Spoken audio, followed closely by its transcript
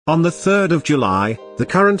On the 3rd of July, the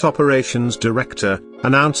current operations director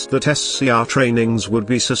announced that SCR trainings would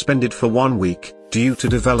be suspended for 1 week, due to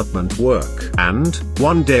development work. And,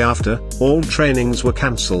 one day after, all trainings were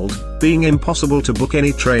cancelled, being impossible to book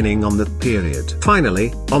any training on that period.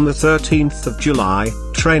 Finally, on the 13th of July,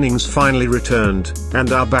 trainings finally returned,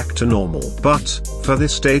 and are back to normal. But, for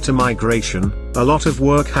this data migration, a lot of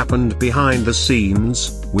work happened behind the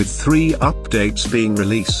scenes, with 3 updates being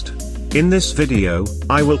released. In this video,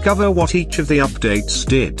 I will cover what each of the updates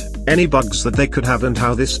did, any bugs that they could have and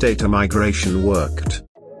how this data migration worked.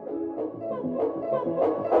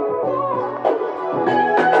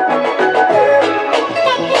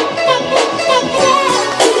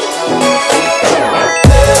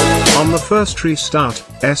 On the first restart,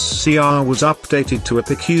 SCR was updated to a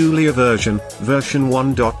peculiar version, version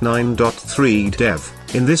 1.9.3 dev.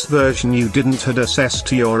 In this version you didn't add access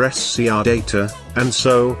to your SCR data, and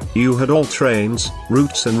so, you had all trains,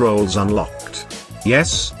 routes and roles unlocked.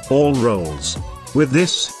 Yes, all roles. With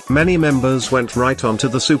this, many members went right onto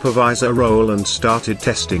the supervisor role and started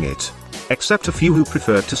testing it. Except a few who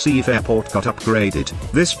preferred to see if airport got upgraded.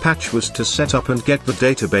 This patch was to set up and get the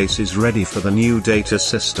databases ready for the new data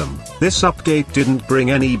system. This update didn't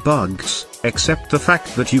bring any bugs, except the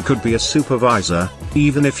fact that you could be a supervisor,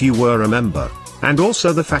 even if you were a member. And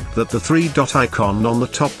also the fact that the 3-dot icon on the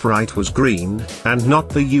top right was green, and not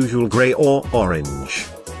the usual grey or orange.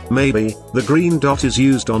 Maybe, the green dot is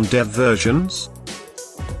used on dev versions?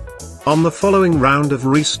 On the following round of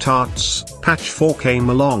restarts, patch 4 came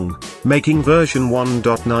along, making version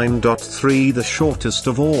 1.9.3 the shortest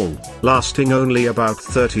of all, lasting only about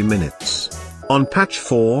 30 minutes. On patch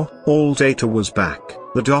 4, all data was back,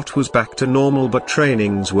 the dot was back to normal but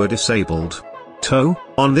trainings were disabled.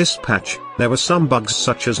 On this patch, there were some bugs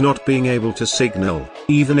such as not being able to signal,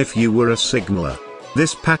 even if you were a signaler.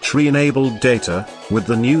 This patch re-enabled data. With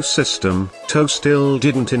the new system, still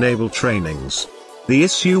didn't enable trainings. The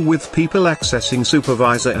issue with people accessing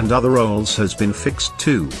supervisor and other roles has been fixed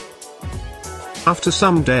too. After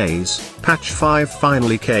some days, patch 5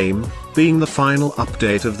 finally came, being the final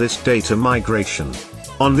update of this data migration.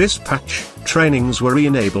 On this patch, trainings were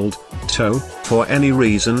re-enabled, for any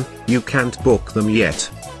reason, you can't book them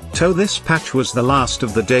yet. This patch was the last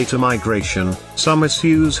of the data migration. Some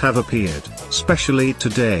issues have appeared, especially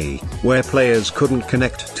today, where players couldn't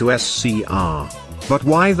connect to SCR. But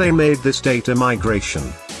why they made this data migration?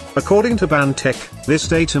 According to Bantech, this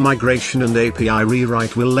data migration and API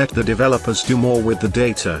rewrite will let the developers do more with the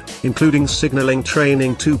data, including signaling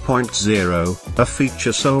training 2.0, a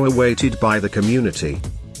feature so awaited by the community.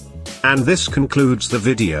 And this concludes the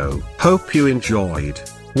video. Hope you enjoyed.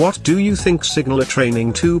 What do you think Signaler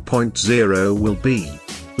Training 2.0 will be?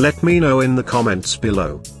 Let me know in the comments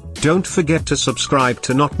below. Don't forget to subscribe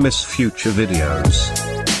to not miss future videos.